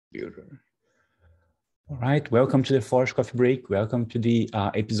Computer. All right, welcome to the Forge Coffee Break. Welcome to the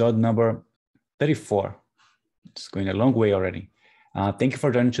episode number 34. It's going a long way already. Thank you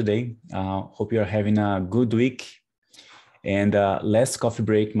for joining today. Hope you're having a good week. And last coffee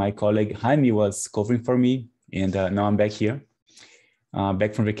break, my colleague Jaime was covering for me. And now I'm back here,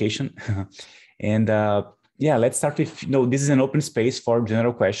 back from vacation. And yeah, let's start with, this is an open space for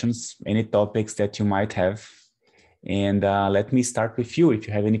general questions, any topics that you might have. And let me start with you. If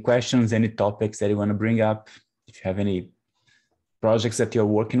you have any questions, any topics that you want to bring up, if you have any projects that you're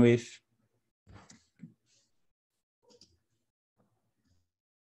working with.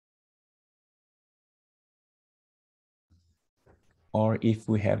 Or if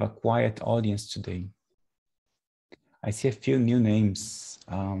we have a quiet audience today. I see a few new names.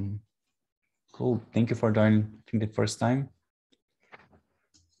 Cool, thank you for joining, I think the first time.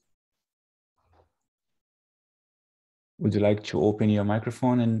 Would you like to open your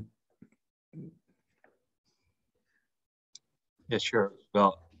microphone and? Yeah, sure.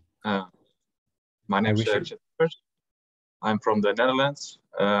 Well, my name is XXXIV. I'm from the Netherlands.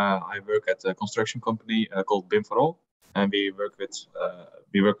 I work at a construction company called BIM for All, and we work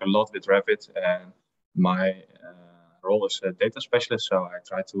a lot with Revit. And my role is a data specialist, so I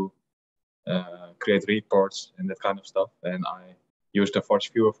try to create reports and that kind of stuff. And I use the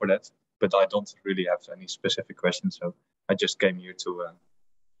Forge Viewer for that, but I don't really have any specific questions. So I just came here to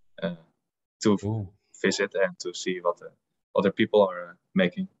visit and to see what other people are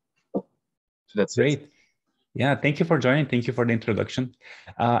making. So that's great. Yeah, thank you for joining. Thank you for the introduction.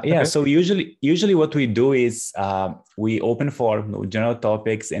 Yeah, okay. So usually what we do is we open for general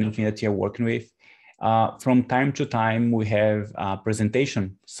topics, anything that you're working with. From time to time, we have a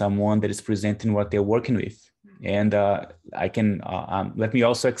presentation, someone that is presenting what they're working with. And I can, let me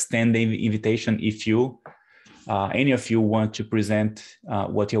also extend the invitation if you, any of you want to present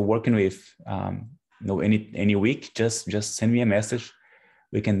what you're working with, any week, just send me a message.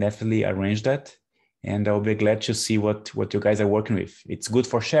 We can definitely arrange that. And I'll be glad to see what you guys are working with. It's good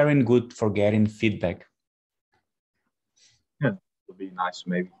for sharing, good for getting feedback. Yeah, it would be nice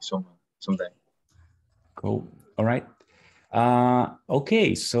maybe someday. Cool. All right.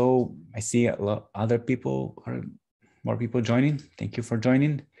 Okay, so I see a lot other people, or more people joining. Thank you for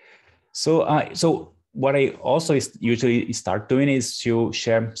joining. So what I also usually start doing is to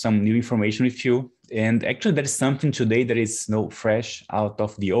share some new information with you. And actually, there is something today that is fresh out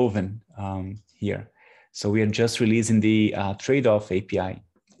of the oven here. So we are just releasing the trade-off API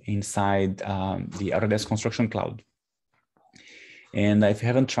inside the Autodesk Construction Cloud. And if you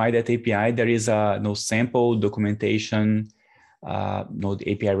haven't tried that API, there is no sample documentation, the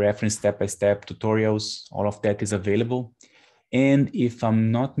API reference, step-by-step tutorials, all of that is available. And if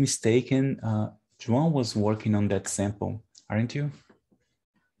I'm not mistaken, João was working on that sample, aren't you?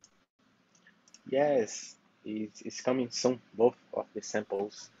 Yes, it's coming soon, both of the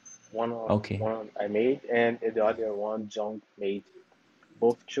samples. One I made and the other one John made,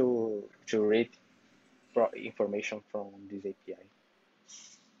 both to read information from this API.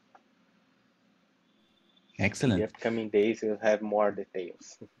 Excellent. In the upcoming days, we'll have more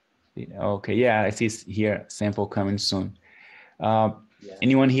details. Okay, yeah, I see here sample coming soon.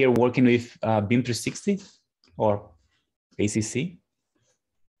 Anyone here working with BIM 360 or ACC?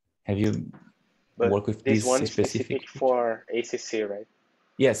 Have you worked with this one is specific for ACC, right?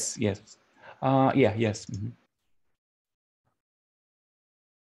 Yes. Yes. Mm-hmm.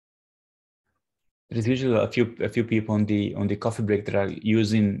 There's usually a few people on the coffee break that are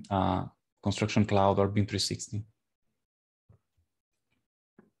using Construction Cloud or BIM 360.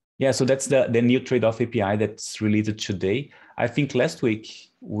 Yeah, so that's the new trade-off API that's released today. I think last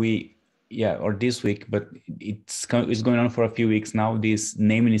week or this week, but it's going on for a few weeks now, this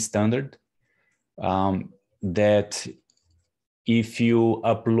naming standard that if you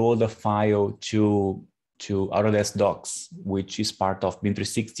upload a file to Autodesk Docs, which is part of BIM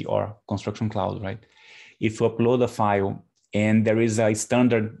 360 or Construction Cloud, right? If you upload a file and there is a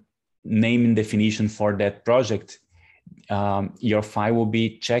standard naming definition for that project, your file will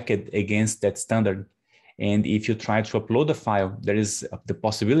be checked against that standard. And if you try to upload a file, there is the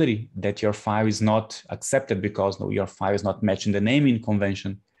possibility that your file is not accepted because your file is not matching the naming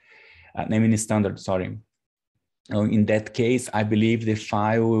convention, naming standard, sorry. In that case, I believe the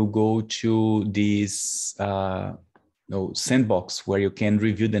file will go to this sandbox where you can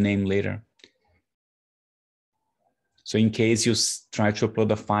review the name later. So in case you try to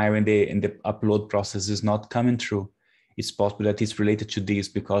upload a file and the upload process is not coming through, it's possible that it's related to this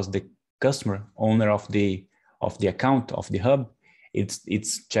because the customer, owner of the account of the hub,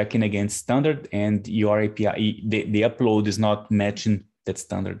 it's checking against standard and your API, the upload is not matching That's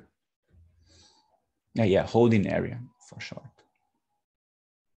standard. Yeah, holding area for short.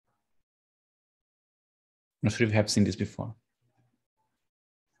 Not sure if you have seen this before.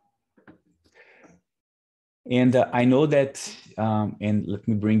 And I know that, and let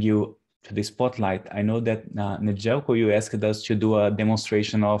me bring you to the spotlight. I know that Nejelko, you asked us to do a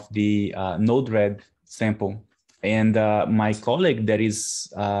demonstration of the Node-RED sample. And my colleague that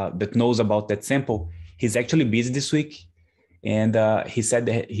knows about that sample, he's actually busy this week. And he said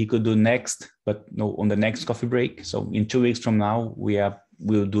that he could do next, but no, on the next coffee break. So in 2 weeks from now,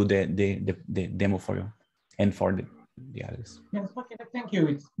 we'll do the demo for you and for the others. Yes, okay, thank you.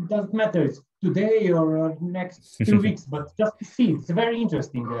 It doesn't matter it's today or next 2 weeks, but just to see, it's very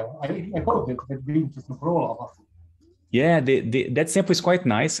interesting. I hope it will be interesting for all of us. Yeah, that sample is quite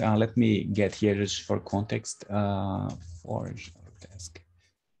nice. Let me get here just for context. Forge task.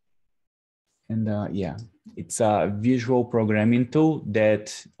 And yeah, it's a visual programming tool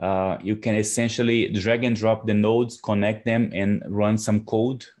that you can essentially drag and drop the nodes, connect them, and run some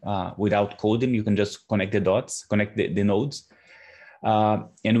code without coding. You can just connect the dots, connect the nodes.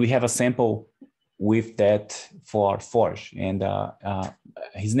 And we have a sample with that for Forge. And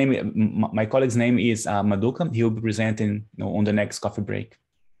his name, my colleague's name is Maduka. He will be presenting on the next coffee break.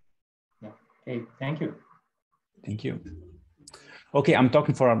 Yeah. Okay, thank you. Thank you. Okay, I'm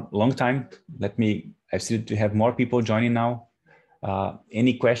talking for a long time. I see to have more people joining now.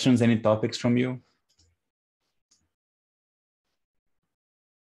 Any questions, any topics from you?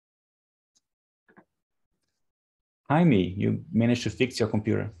 Jaime, you managed to fix your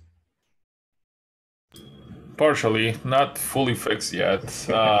computer. Partially, not fully fixed yet.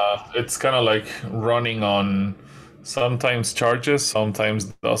 It's kind of like running on sometimes charges, sometimes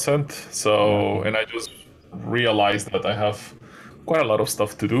doesn't. So, and I just realized that I have quite a lot of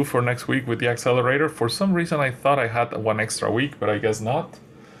stuff to do for next week with the accelerator. For some reason, I thought I had 1 extra week, but I guess not.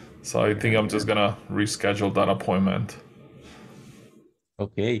 So I think I'm just gonna reschedule that appointment.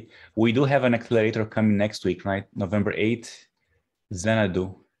 Okay, we do have an accelerator coming next week, right? November 8th,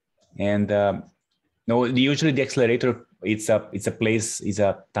 Xanadu. And no, usually the accelerator, it's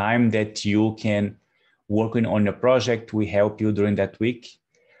a time that you can work on your project. We help you during that week.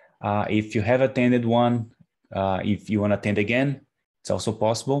 If you have attended one, if you want to attend again, it's also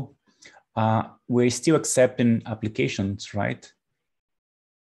possible. We're still accepting applications, right?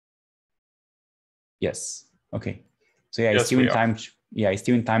 Yes. Okay. So yeah, yes, it's still in time. Yeah, it's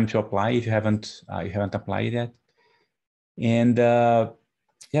still in time to apply if you haven't applied yet. And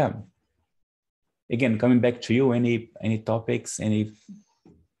yeah, again, coming back to you, any topics, any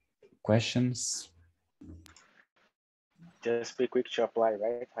questions? Just be quick to apply,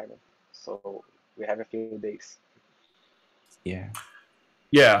 right, Jaime? So we have a few days. Yeah.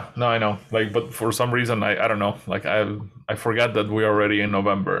 Yeah, no, I know. Like, but for some reason, I don't know. Like, I forgot that we're already in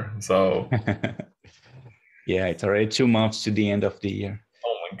November. So. Yeah, it's already 2 months to the end of the year.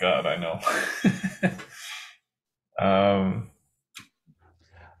 Oh my God, I know.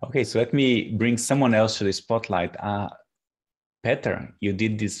 Okay, so let me bring someone else to the spotlight. Peter, you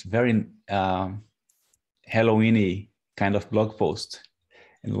did this very Halloween-y kind of blog post,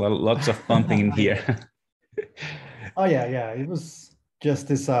 and lots of pumping in here. Oh yeah. It was just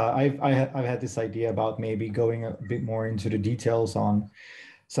this. I've had this idea about maybe going a bit more into the details on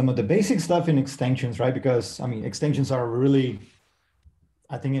some of the basic stuff in extensions, right? Because I mean, extensions are really,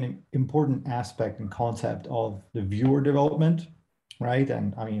 I think, an important aspect and concept of the viewer development, right?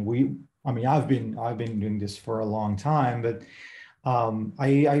 And I mean, I've been doing this for a long time, but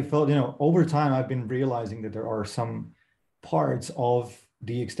I felt, over time, I've been realizing that there are some parts of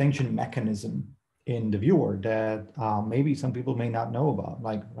the extension mechanism in the viewer that maybe some people may not know about,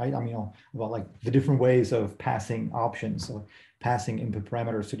 like, right? I mean, about like the different ways of passing options or passing input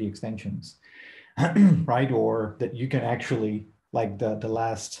parameters to the extensions, right? Or that you can actually, like that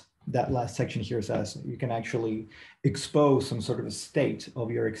last section here says, you can actually expose some sort of a state of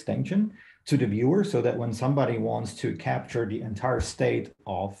your extension to the viewer, so that when somebody wants to capture the entire state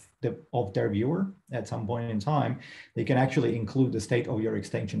of their viewer at some point in time, they can actually include the state of your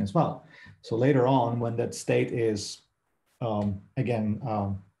extension as well. So later on, when that state is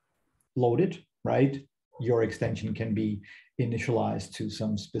loaded, right, your extension can be initialized to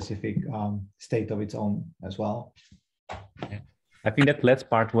some specific state of its own as well. Yeah. I think that last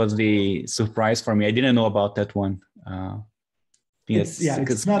part was the surprise for me. I didn't know about that one.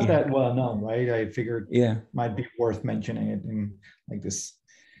 It's not that well known, right? I figured it might be worth mentioning it in like this,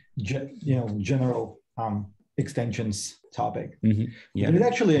 general extensions topic. Mm-hmm. Yeah. There's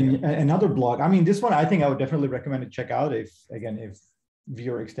actually another blog. I mean, this one I think I would definitely recommend to check out if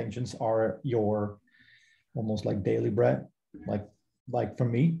viewer extensions are your almost like daily bread, like like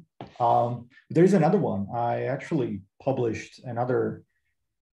from me. There's another one. I actually published another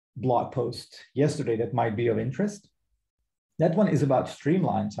blog post yesterday that might be of interest. That one is about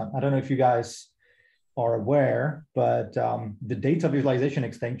streamlines. I don't know if you guys are aware, but the data visualization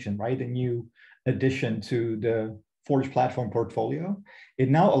extension, right, the new addition to the Forge platform portfolio, it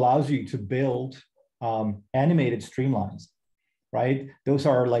now allows you to build animated streamlines, right? Those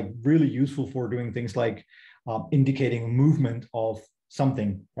are like really useful for doing things like indicating movement of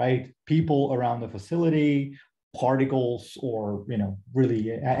something, right? People around the facility, particles, or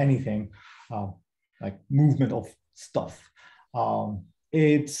really anything, like movement of stuff.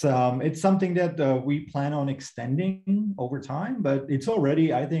 It's something that we plan on extending over time, but it's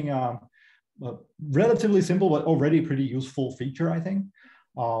already, I think, a relatively simple but already pretty useful feature, I think.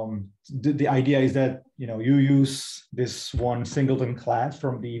 The idea is that you use this one singleton class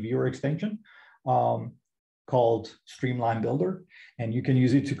from the viewer extension called Streamline Builder, and you can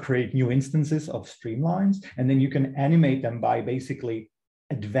use it to create new instances of streamlines, and then you can animate them by basically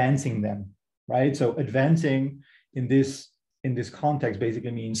advancing them, right? So advancing in this context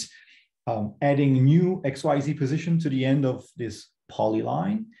basically means adding new XYZ position to the end of this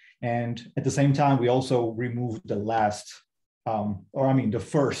polyline, and at the same time we also remove the last the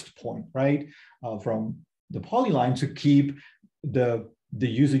first point, right, from the polyline to keep the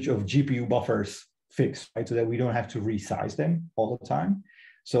usage of GPU buffers fixed, right, so that we don't have to resize them all the time.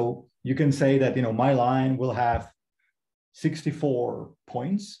 So you can say that my line will have 64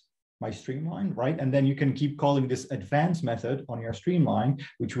 points, my streamline, right, and then you can keep calling this advanced method on your streamline,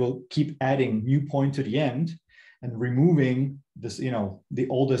 which will keep adding new point to the end and removing this, the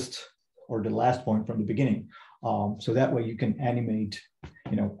oldest or the last point from the beginning. So that way you can animate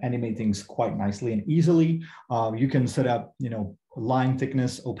things quite nicely and easily. You can set up, line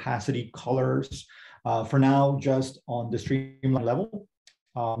thickness, opacity, colors. For now, just on the streamline level,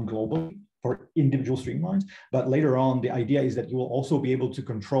 globally for individual streamlines. But later on, the idea is that you will also be able to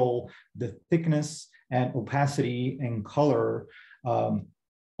control the thickness and opacity and color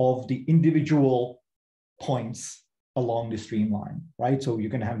of the individual points along the streamline, right? So you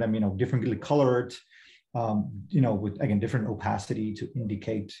can have them, differently colored, with, again, different opacity to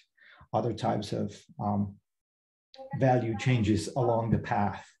indicate other types of value changes along the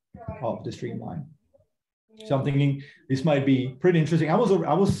path of the streamline. So I'm thinking this might be pretty interesting. I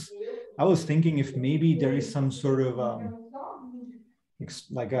was thinking if maybe there is some sort of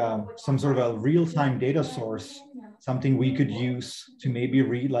some sort of a real-time data source, something we could use to maybe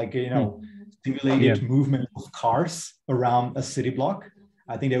read simulated movement of cars around a city block.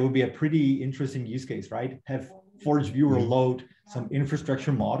 I think that would be a pretty interesting use case, right? Have Forge Viewer load some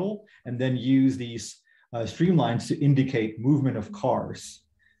infrastructure model and then use these streamlines to indicate movement of cars.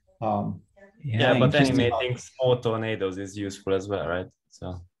 But animating small tornadoes is useful as well, right?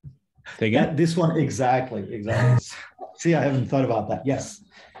 So this one exactly. See, I haven't thought about that. Yes.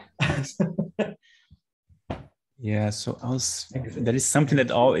 Yeah, so there is something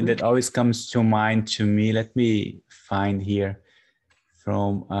that always comes to mind to me. Let me find here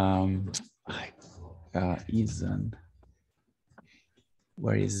from Ethan.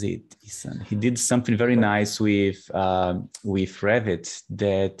 Where is it, Ethan? He did something very nice with Revit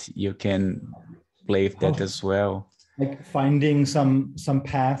that you can play with that as well. Like finding some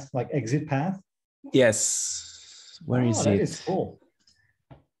path, like exit path? Yes. Where is it? That is cool.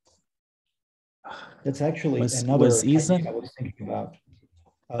 That's actually another idea I was thinking about.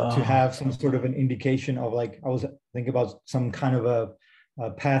 To have some sort of an indication of, like, I was thinking about some kind of a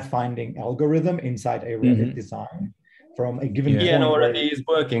pathfinding algorithm inside a Revit design from a given point. And already he's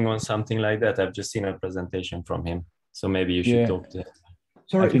working on something like that. I've just seen a presentation from him. So maybe you should talk to him.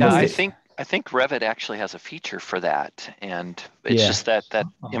 Sorry, I think Revit actually has a feature for that, and it's just that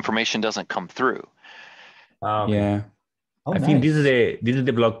information doesn't come through. Yeah. I think this is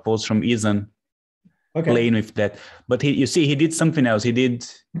the blog post from Ethan playing with that. But he did something else. He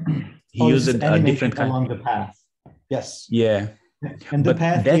used a different kind along the path. Yes. Yeah. And the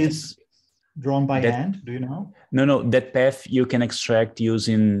path is drawn by hand. Do you know? No. That path you can extract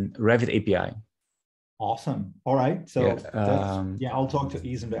using Revit API. Awesome. All right. So I'll talk to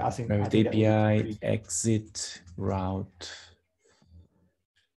Ethan. I think Revit API exit route.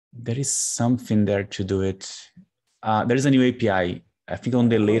 There is something there to do it. There is a new API. I think on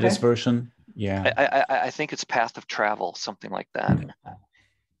the latest version. Yeah. I think it's path of travel, something like that.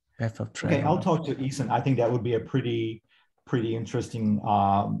 Path of travel. Okay, I'll talk to Ethan. I think that would be a pretty interesting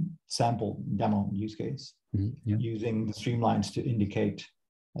sample demo use case, using the streamlines to indicate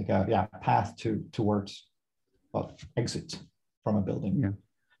like a path towards exit from a building. Yeah.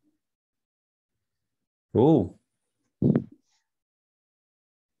 Cool.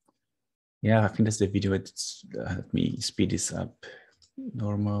 Yeah, I think that's the video. It's let me speed this up.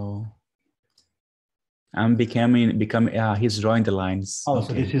 Normal. I'm becoming. He's drawing the lines. Oh, okay.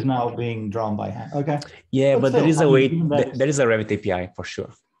 So this is now being drawn by hand. Okay. Yeah, but still, there is a way. There is a Revit API for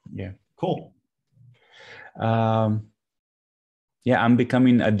sure. Yeah. Cool. Yeah, I'm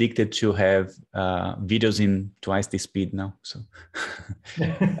becoming addicted to have videos in twice the speed now. So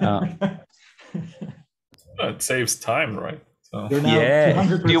it saves time, right? So.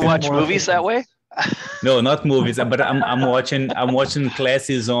 Yeah. Do you watch movies that way? No, not movies. But I'm watching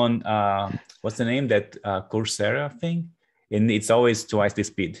classes on what's the name, that Coursera thing, and it's always twice the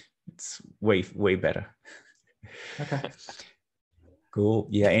speed. It's way better. Okay. Cool.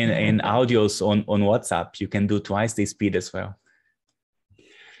 Yeah, and audios on WhatsApp, you can do twice the speed as well.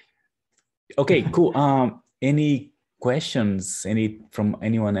 Okay, cool. Any questions? From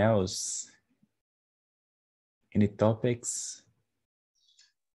anyone else? Any topics?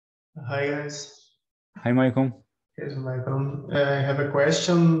 Hi guys. Hi, Michael. Here's Michael. I have a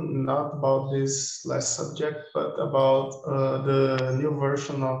question, not about this last subject, but about the new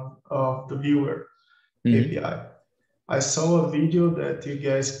version of the viewer API. I saw a video that you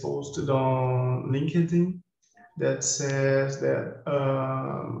guys posted on LinkedIn that says that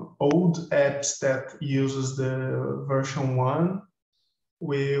old apps that uses the version 1,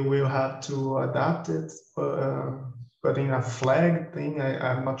 we will have to adapt it, putting a flag thing.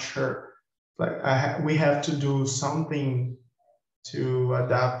 I'm not sure. Like we have to do something to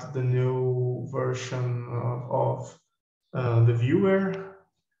adapt the new version of the viewer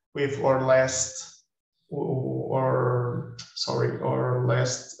with our last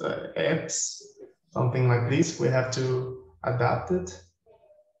apps, something like this. We have to adapt it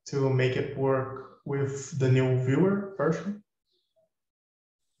to make it work with the new viewer version.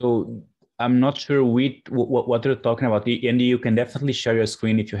 So I'm not sure what you're talking about, and you can definitely share your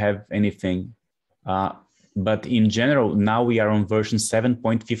screen if you have anything. But in general, now we are on version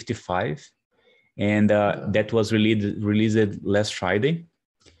 7.55, and that was released last Friday.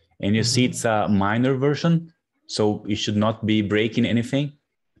 And you see it's a minor version, so you should not be breaking anything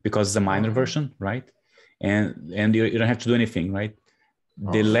because it's a minor version, right? And you don't have to do anything, right?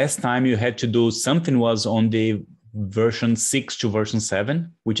 The last time you had to do something was on the version 6 to version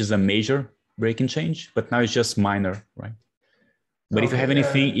 7, which is a major breaking change, but now it's just minor, right? But if you have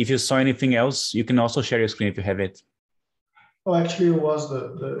anything, if you saw anything else, you can also share your screen if you have it. Oh, actually, it was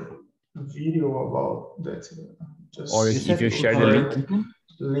the video about that. Or if you share the link.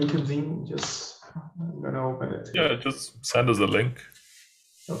 LinkedIn, just I'm gonna open it. Yeah, just send us a link.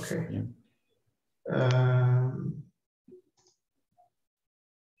 Okay. Yeah.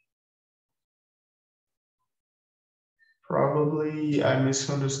 Probably I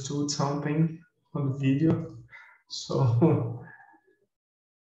misunderstood something on the video, so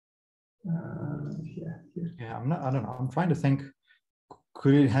yeah. I don't know. I'm trying to think.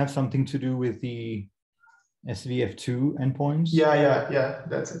 Could it have something to do with the SVF2 endpoints? Yeah.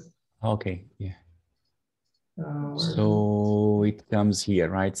 That's it. Okay. Yeah. So it comes here,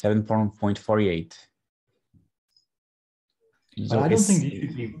 right? 7.48. But I don't think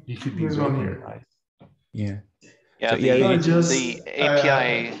these should be broken, right? Yeah. Yeah. So, the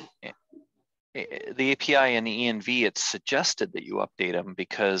API. The API and the ENV, it's suggested that you update them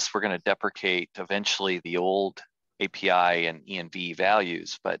because we're going to deprecate eventually the old API and ENV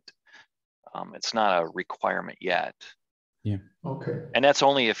values, but it's not a requirement yet. Yeah. Okay. And that's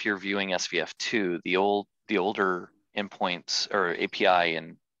only if you're viewing SVF2. The older endpoints or API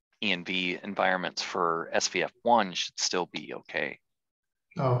and ENV environments for SVF1 should still be okay.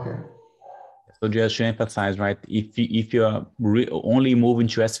 Okay. So just to emphasize, right? If you are only moving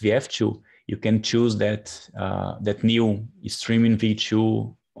to SVF2, you can choose that new streaming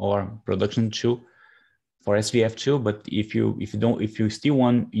V2 or production 2 for SVF2. But if you still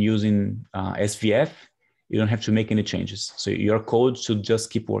want using SVF, you don't have to make any changes. So your code should just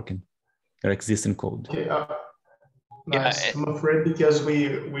keep working, your existing code. Okay. Nice. Yeah, I'm afraid because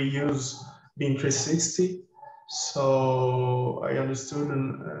we use BIM 360. So I understood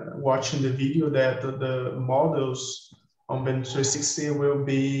watching the video that the models on BIM 360 will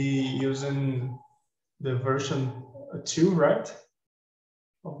be using the version 2, right?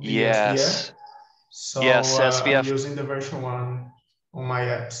 Yes. SVF. So yes, SVF. I'm using the version 1 on my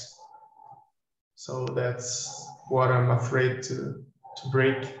apps. So that's what I'm afraid to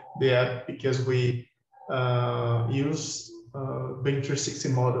break the app because we use BIM 360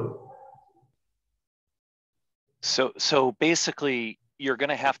 model. So basically, you're going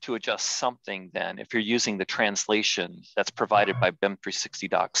to have to adjust something then if you're using the translation that's provided by BIM 360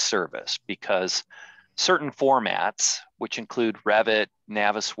 Docs service, because certain formats, which include Revit,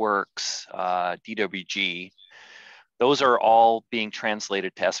 Navisworks, DWG. Those are all being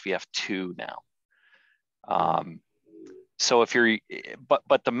translated to SVF2 now. So if you're,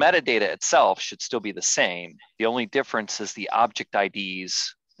 but the metadata itself should still be the same. The only difference is the object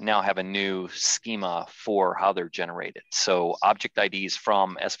IDs now have a new schema for how they're generated. So object IDs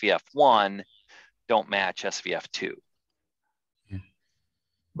from SVF1 don't match SVF2.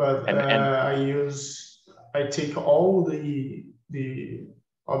 But I take all the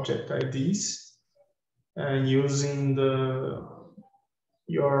object IDs and using the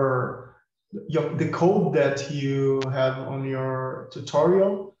code that you have on your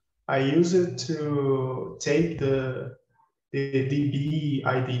tutorial, I use it to take the DB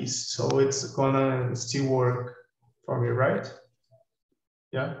IDs, so it's gonna still work for me, right?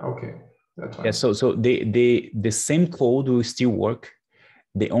 Yeah. Okay. That's fine. Yeah. So the same code will still work.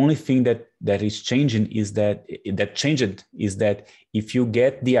 The only thing that is changing is that if you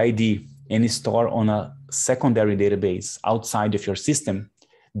get the ID and store on a secondary database outside of your system,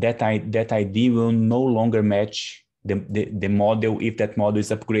 that ID will no longer match the model if that model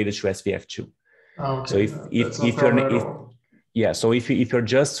is upgraded to SVF2. Okay. So if you're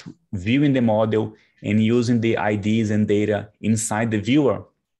just viewing the model and using the IDs and data inside the viewer,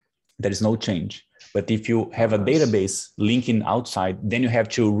 there is no change. But if you have a database linking outside, then you have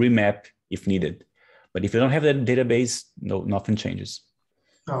to remap if needed. But if you don't have that database, nothing changes.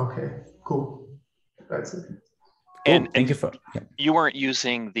 Okay, cool. That's it. Cool. Thank you for. Yeah. You weren't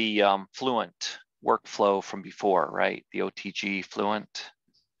using the Fluent workflow from before, right? The OTG Fluent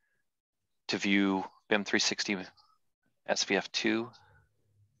to view BIM 360 SVF2.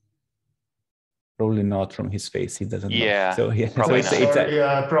 Probably not from his face. He doesn't know. So yeah, probably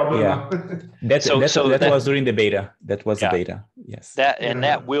not. Probably not. That was during the beta. That was the beta. Yes.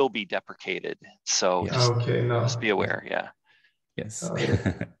 That will be deprecated. So just be aware. Yeah. Yes.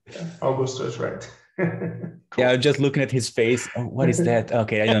 Augusto is right. Cool. Yeah, I'm just looking at his face. Oh, what is that?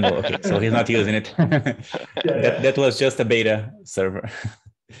 Okay, I don't know. Okay, so he's not using it. That was just a beta server.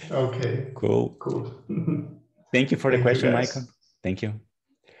 Okay. Cool. Thank you for the Thank question, you, guys. Michael. Thank you.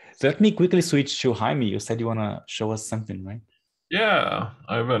 So let me quickly switch to Jaime. You said you want to show us something, right? Yeah,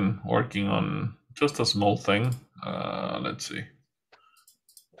 I've been working on just a small thing. Let's see.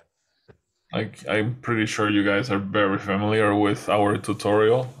 I'm pretty sure you guys are very familiar with our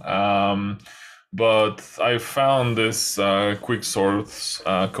tutorial. But I found this quick source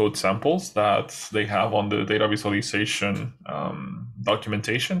code samples that they have on the data visualization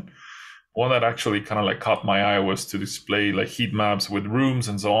documentation. One that actually kind of like caught my eye was to display like heat maps with rooms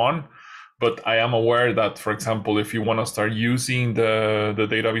and so on. But I am aware that, for example, if you want to start using the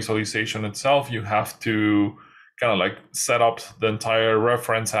data visualization itself, you have to kind of like set up the entire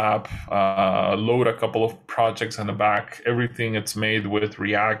reference app, load a couple of projects in the back, everything it's made with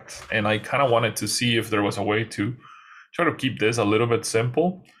React. And I kind of wanted to see if there was a way to try to keep this a little bit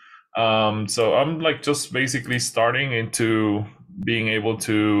simple. So I'm like just basically starting into being able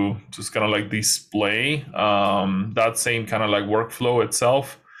to just kind of like display that same kind of like workflow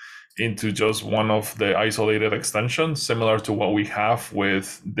itself into just one of the isolated extensions, similar to what we have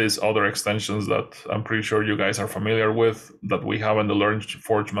with these other extensions that I'm pretty sure you guys are familiar with that we have in the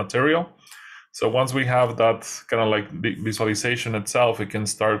LearnForge material. So once we have that kind of like visualization itself, it can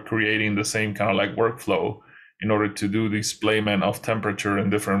start creating the same kind of like workflow in order to do displayment of temperature in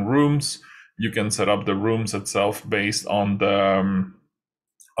different rooms. You can set up the rooms itself based on the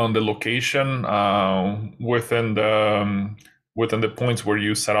location within the points where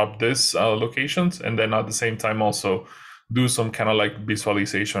you set up these locations, and then at the same time also do some kind of like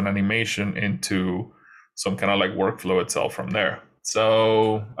visualization animation into some kind of like workflow itself from there.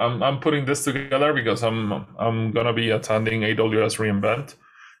 So I'm putting this together because I'm gonna be attending AWS reInvent,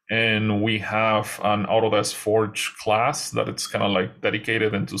 and we have an Autodesk Forge class that it's kind of like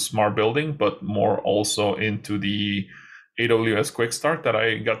dedicated into smart building, but more also into the AWS Quick Start that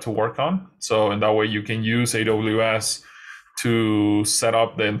I got to work on. So in that way you can use AWS to set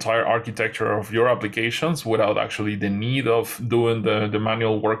up the entire architecture of your applications without actually the need of doing the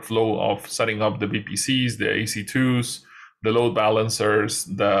manual workflow of setting up the VPCs, the AC2s, the load balancers,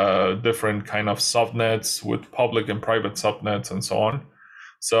 the different kind of subnets with public and private subnets and so on.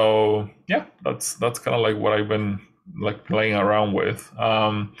 So yeah, that's kind of like what I've been like playing around with.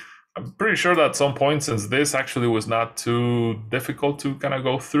 I'm pretty sure that at some point, since this actually was not too difficult to kind of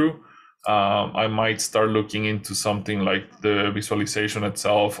go through, I might start looking into something like the visualization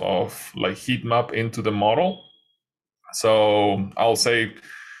itself of like heat map into the model. So I'll say,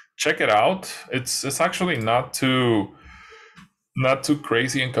 check it out. It's actually not too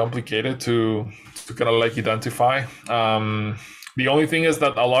crazy and complicated to to kind of like identify. The only thing is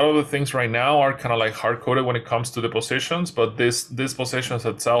that a lot of the things right now are kind of like hard coded when it comes to the positions, but this positions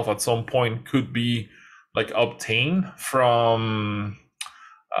itself at some point could be like obtained from.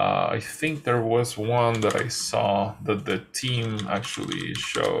 I think there was one that I saw that the team actually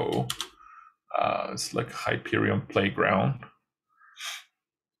show. It's like Hyperion Playground.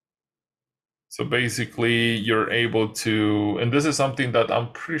 So basically, you're able to, and this is something that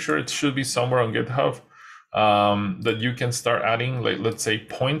I'm pretty sure it should be somewhere on GitHub, that you can start adding, like, let's say,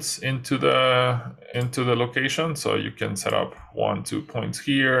 points into the location. So you can set up 2 points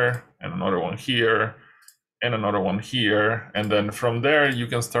here and another one here and another one here, and then from there you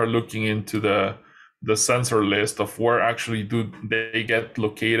can start looking into the sensor list of where actually do they get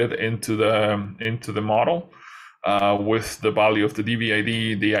located into the model, with the value of the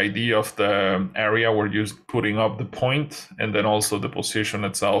DVID, the ID of the area where you're putting up the point, and then also the position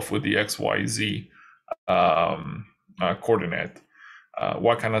itself with the XYZ coordinate,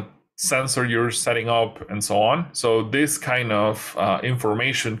 what kind of sensor you're setting up, and so on. So this kind of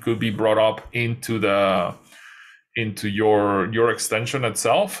information could be brought up into your extension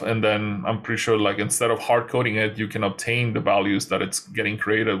itself, and then I'm pretty sure, like, instead of hard coding it, you can obtain the values that it's getting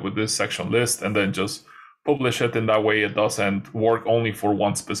created with this section list, and then just publish it in that way. It doesn't work only for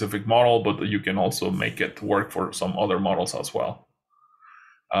one specific model, but you can also make it work for some other models as well.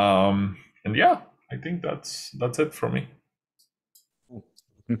 And yeah, I think that's it for me.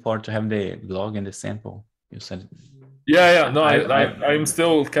 Looking forward to have the log and the sample. You said. Yeah. No, I'm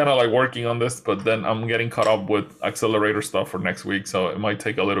still kind of like working on this, but then I'm getting caught up with accelerator stuff for next week, so it might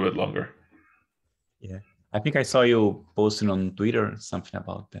take a little bit longer. Yeah, I think I saw you posting on Twitter something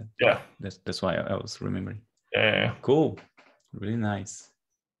about that. Yeah, that's why I was remembering. Yeah. Cool, really nice.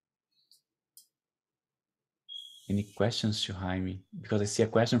 Any questions to Jaime? Because I see a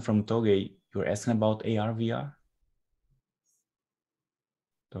question from Toge. You're asking about AR VR.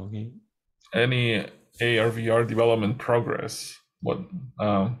 Toge. Any AR VR development progress? What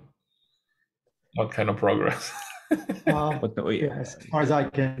kind of progress? As far as I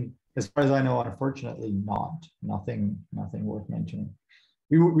know, unfortunately, nothing worth mentioning.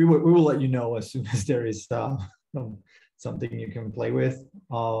 We will let you know as soon as there is something you can play with.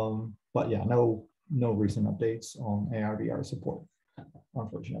 But yeah, no recent updates on AR VR support,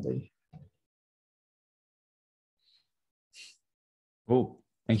 unfortunately. Oh,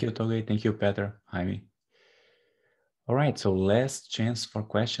 thank you, Toge. Thank you, Peter, Jaime. All right, so last chance for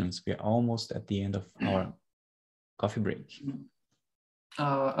questions. We're almost at the end of our coffee break.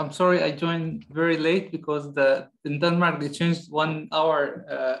 I'm sorry, I joined very late because in Denmark they changed 1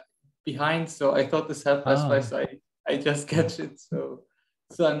 hour behind, so I thought this half past 5, so I just catch it. So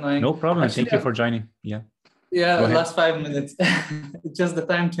annoying. No problem. Actually, thank you for joining. Yeah. Yeah, last 5 minutes. Just the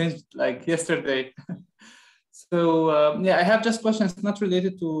time changed like yesterday. So yeah, I have just questions not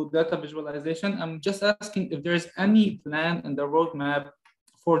related to data visualization. I'm just asking if there's any plan in the roadmap,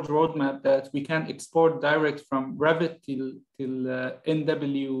 forge roadmap, that we can export direct from Revit till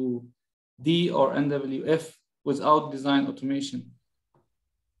NWD or NWF without design automation.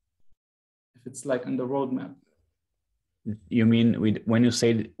 If it's like on the roadmap. You mean when you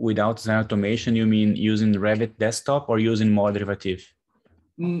say without design automation, you mean using Revit desktop or using model derivative?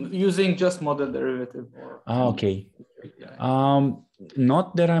 Using just model derivative. Okay.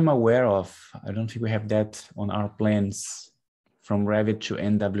 Not that I'm aware of. I don't think we have that on our plans from Revit to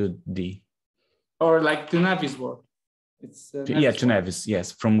NWD. Or like to Navis work. It's Navis to Navis.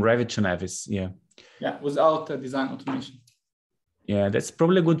 Yes, from Revit to Navis. Yeah. Yeah, without design automation. Yeah, that's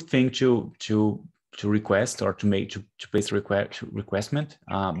probably a good thing to request or to place requestment,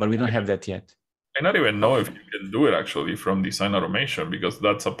 but we don't have that yet. I not even know if you can do it actually from design automation, because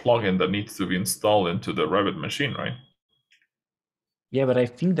that's a plugin that needs to be installed into the Revit machine, right? Yeah, but I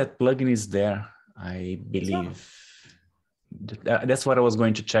think that plugin is there, I believe. That's what I was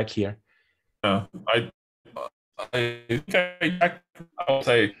going to check here. I think I checked, I would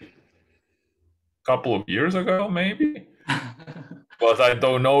say, a couple of years ago, maybe. But I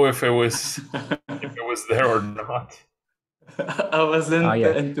don't know if it was there or not. I wasn't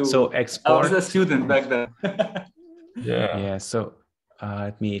into. So export. I was a student back then. Yeah. So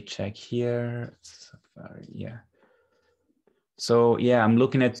let me check here. Yeah. So yeah, I'm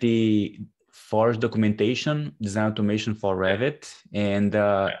looking at the Forge documentation, design automation for Revit, and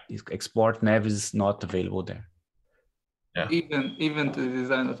export Navis is not available there. Yeah. Even to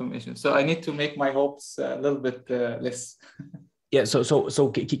design automation. So I need to make my hopes a little bit less. Yeah, so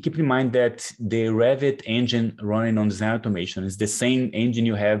keep in mind that the Revit engine running on design automation is the same engine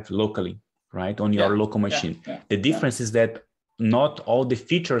you have locally, right, on your local machine. The difference is that not all the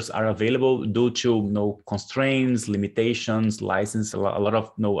features are available due to constraints, limitations, license, a lot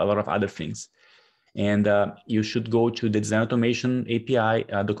of other things. And you should go to the design automation API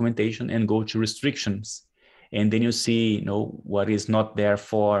documentation and go to restrictions. And then you see what is not there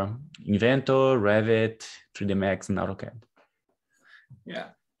for Inventor, Revit, 3D Max, and AutoCAD. Yeah,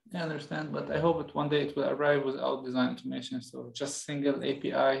 I understand, but I hope that one day it will arrive without design automation. So just single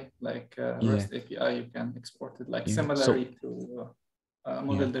API, like REST API, you can export it like similarly to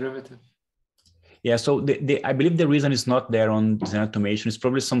model derivative. Yeah, so I believe the reason it's not there on design automation is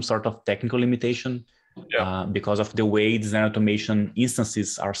probably some sort of technical limitation because of the way design automation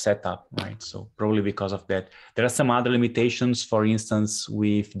instances are set up, right? So probably because of that. There are some other limitations, for instance,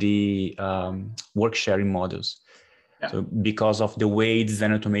 with the work sharing models. So because of the way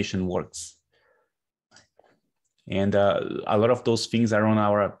design automation works. And a lot of those things are on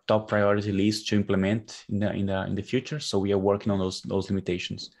our top priority list to implement in the future. So we are working on those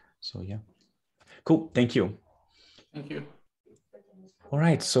limitations. So yeah. Cool, thank you. Thank you. All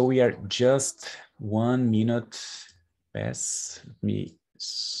right, so we are just 1 minute past. Let me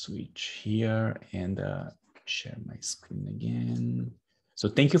switch here and share my screen again. So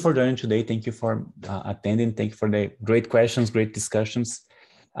thank you for joining today. Thank you for attending. Thank you for the great questions, great discussions.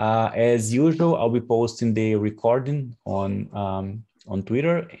 As usual, I'll be posting the recording on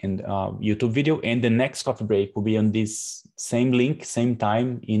Twitter and YouTube video, and the next coffee break will be on this same link, same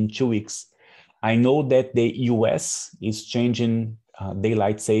time in 2 weeks. I know that the US is changing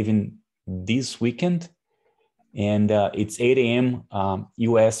daylight saving this weekend, and it's 8 a.m.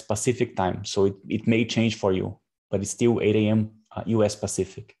 US Pacific time. So it may change for you, but it's still 8 a.m. US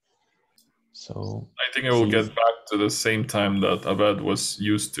Pacific. So I think it will get back to the same time that Abed was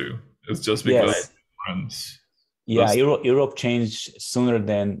used to. It's just because friends. Yeah, Europe changed sooner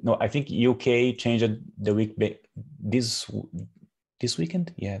than I think UK changed the week this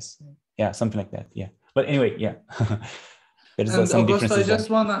weekend. Yes. Yeah, something like that. Yeah, but anyway, yeah. There's some Augusto, differences.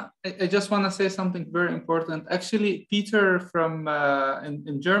 I just wanna say something very important. Actually, Peter from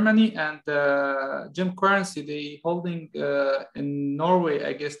in Germany and Jim Quarrency, they holding in Norway,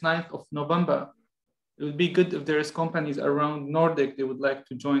 I guess 9th of November. It would be good if there is companies around Nordic they would like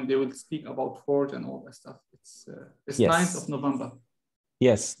to join. They will speak about Forge and all that stuff. It's 9th of November.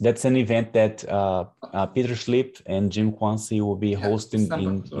 Yes, that's an event that Peter Sleep and Jim Quarrency will be hosting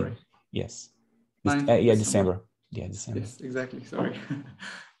December, yes. December. Yeah, December. Yes, exactly. Sorry.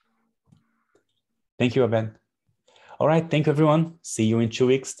 Thank you, Abed. All right. Thank you, everyone. See you in 2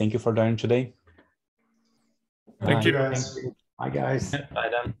 weeks. Thank you for joining today. Thank you. Bye, guys. Bye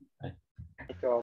then.